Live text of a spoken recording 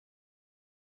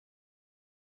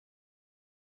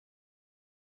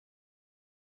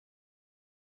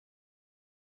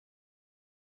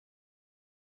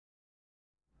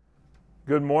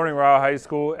Good morning, Ryle High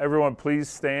School. Everyone, please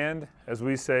stand as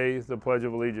we say the Pledge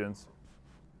of Allegiance.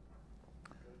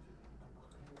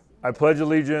 I pledge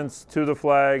allegiance to the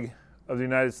flag of the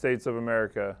United States of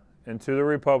America and to the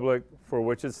republic for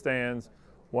which it stands,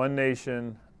 one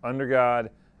nation, under God,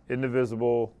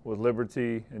 indivisible, with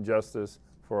liberty and justice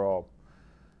for all.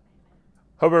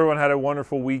 Hope everyone had a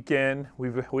wonderful weekend.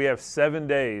 We have 7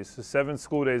 days, 7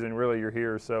 school days, and really you're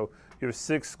here, so you have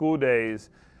 6 school days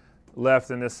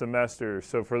left in this semester.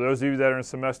 So for those of you that are in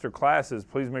semester classes,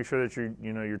 please make sure that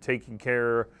you're taking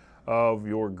care of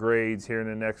your grades here in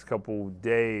the next couple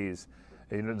days.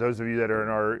 Those of you that are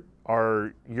in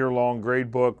our year-long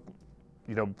grade book,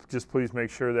 just please make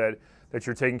sure that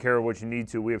you're taking care of what you need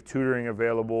to. We have tutoring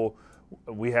available.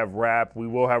 We have RAP. We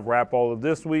will have RAP all of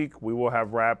this week. We will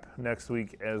have RAP next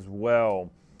week as well.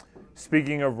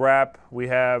 Speaking of RAP, we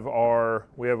have our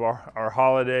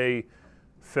holiday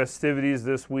festivities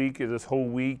this whole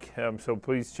week. So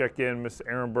please check in, Ms.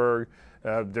 Ehrenberg.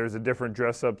 There's a different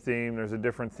dress-up theme. There's a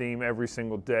different theme every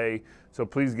single day. So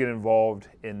please get involved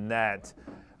in that.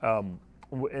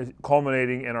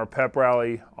 Culminating in our pep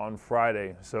rally on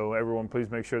Friday. So everyone,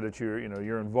 please make sure that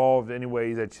you're involved any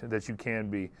way that you can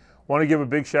be. Want to give a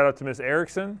big shout out to Miss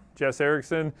Erickson, Jess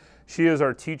Erickson. She is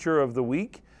our Teacher of the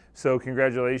Week. So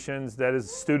congratulations. That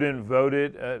is student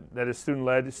voted. That is student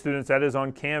led. Students, that is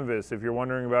on Canvas. If you're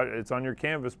wondering about it, it's on your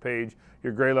Canvas page,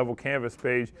 your grade level Canvas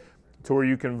page, to where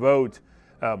you can vote.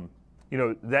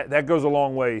 That goes a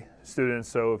long way, students.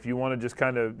 So if you want to just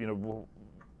kind of,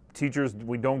 teachers,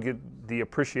 we don't get the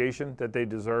appreciation that they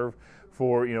deserve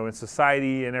for, in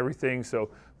society and everything. So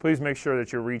please make sure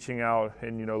that you're reaching out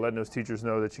and, letting those teachers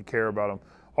know that you care about them.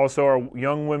 Also, our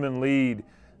Young Women Lead,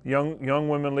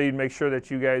 make sure that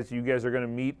you guys are going to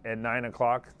meet at 9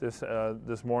 o'clock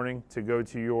this morning to go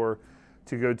to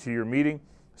your meeting.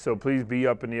 So please be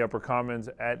up in the upper commons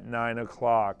at 9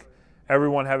 o'clock.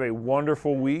 Everyone have a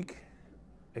wonderful week.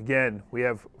 Again,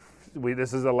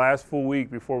 this is the last full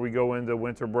week before we go into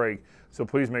winter break. So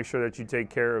please make sure that you take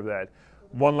care of that.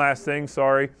 One last thing,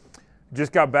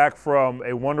 just got back from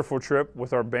a wonderful trip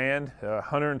with our band.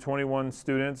 121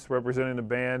 students representing the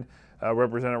band,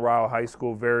 represented Ryle High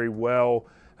School very well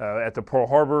at the Pearl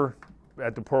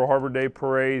Harbor Day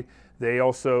Parade. They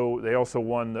also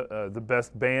won the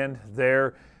best band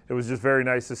there. It was just very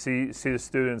nice to see the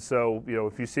students. So,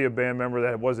 if you see a band member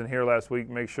that wasn't here last week,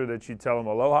 make sure that you tell them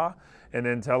aloha, and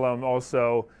then tell them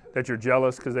also that you're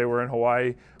jealous because they were in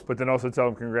Hawaii, but then also tell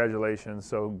them congratulations.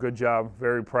 So good job.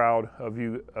 Very proud of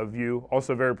you.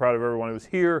 Also very proud of everyone who was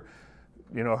here.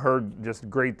 Heard just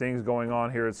great things going on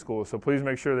here at school. So please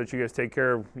make sure that you guys take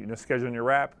care of, scheduling your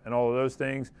RAP and all of those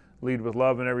things. Lead with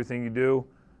love in everything you do.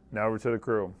 Now over to the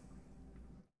crew.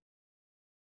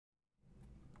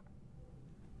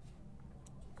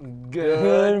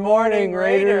 Good morning,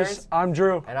 Raiders. I'm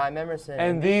Drew. And I'm Emerson.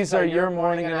 And these are your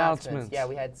morning announcements. Yeah,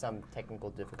 we had some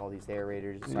technical difficulties there,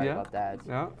 Raiders. Sorry about that.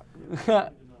 Yeah.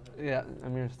 Yeah,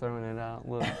 Amir's throwing it out.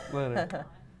 Look,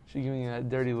 she's giving you that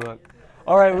dirty look.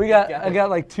 All right, I got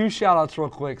like 2 shout-outs real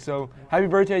quick. So happy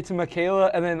birthday to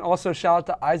Michaela, and then also shout out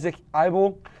to Isaac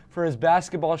Eibel for his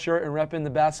basketball shirt and repping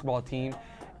the basketball team.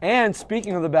 And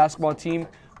speaking of the basketball team,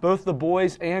 both the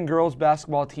boys and girls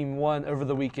basketball team won over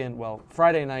the weekend. Well,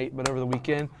 Friday night, but over the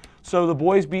weekend. So the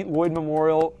boys beat Lloyd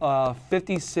Memorial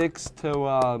 56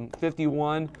 to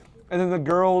 51, and then the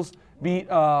girls beat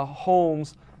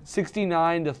Holmes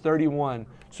 69 to 31.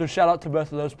 So shout out to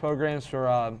both of those programs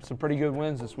for some pretty good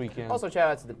wins this weekend. Also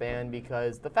shout out to the band,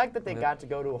 because the fact that they got to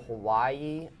go to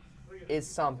Hawaii is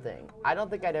something. I don't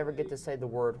think I'd ever get to say the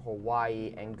word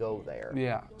Hawaii and go there.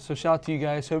 Yeah. So shout out to you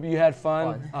guys. Hope you had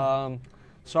fun.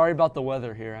 Sorry about the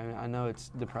weather here. I know it's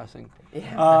depressing.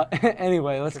 Yeah.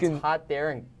 Anyway, let's get. It's hot there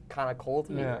and kind of cold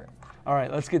here. All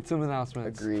right, let's get some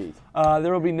announcements. Agreed.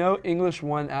 There will be no English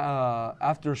 1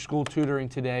 after school tutoring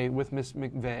today with Miss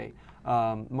McVeigh,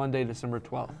 Monday, December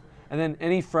 12th. And then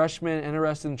any freshman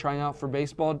interested in trying out for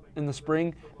baseball in the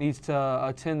spring needs to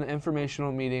attend the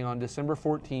informational meeting on December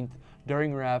 14th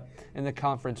during RAP in the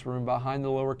conference room behind the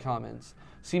lower commons.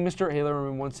 See Mr. Ayler,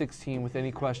 room 116, with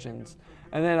any questions.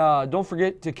 And then don't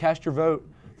forget to cast your vote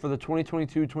for the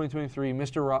 2022-2023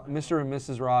 Mr. and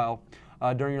Mrs. Ryle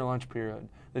during your lunch period.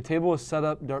 The table is set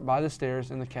up by the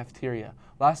stairs in the cafeteria.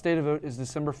 Last day to vote is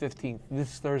December 15th,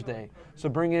 this Thursday. So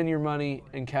bring in your money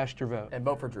and cast your vote. And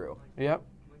vote for Drew. Yep.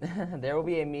 There will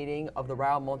be a meeting of the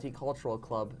Ryle Multicultural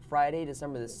Club Friday,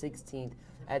 December the 16th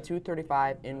at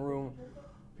 2:35 in room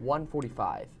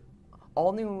 145.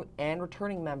 All new and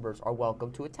returning members are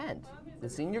welcome to attend. The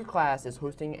senior class is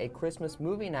hosting a Christmas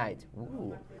movie night,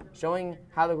 showing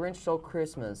How the Grinch Stole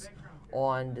Christmas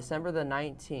on December the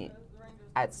 19th.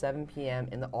 at 7 p.m.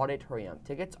 in the auditorium.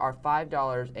 Tickets are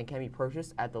 $5 and can be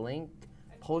purchased at the link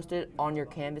posted on your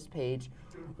Canvas page,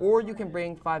 or you can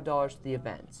bring $5 to the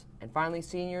event. And finally,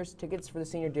 seniors, tickets for the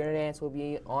senior dinner dance will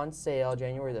be on sale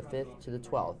January the 5th to the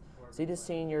 12th. See the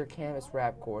senior Canvas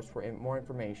rap course for more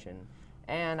information.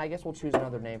 And I guess we'll choose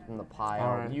another name from the pile.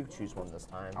 All right. You choose one this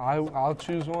time. I'll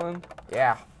choose one.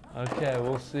 Yeah. Okay,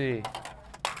 we'll see.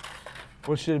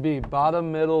 What should it be?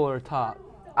 Bottom, middle, or top?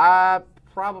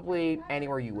 Probably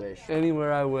anywhere you wish.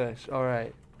 Anywhere I wish. All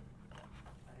right.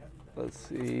 Let's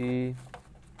see.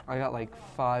 I got like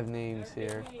 5 names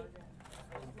here.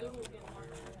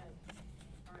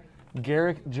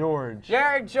 Garrick George.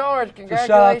 Garrick George, So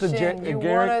shout out to congratulations. You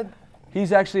Garrick.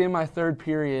 He's actually in my 3rd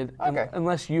period. Okay.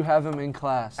 Unless you have him in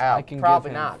class, I can probably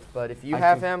give him. not. But if you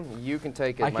have him, you can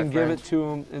take it. I can give it to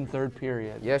him in 3rd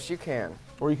period. Yes, you can.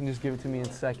 Or you can just give it to me in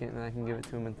 2nd, and I can give it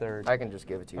to him in 3rd. I can just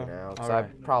give it to you now, because all I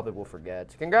right. probably will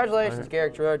forget. Congratulations,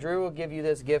 Garrick George. Drew will give you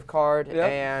this gift card.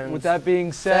 Yep. And with that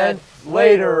being said,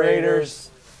 later, Raiders.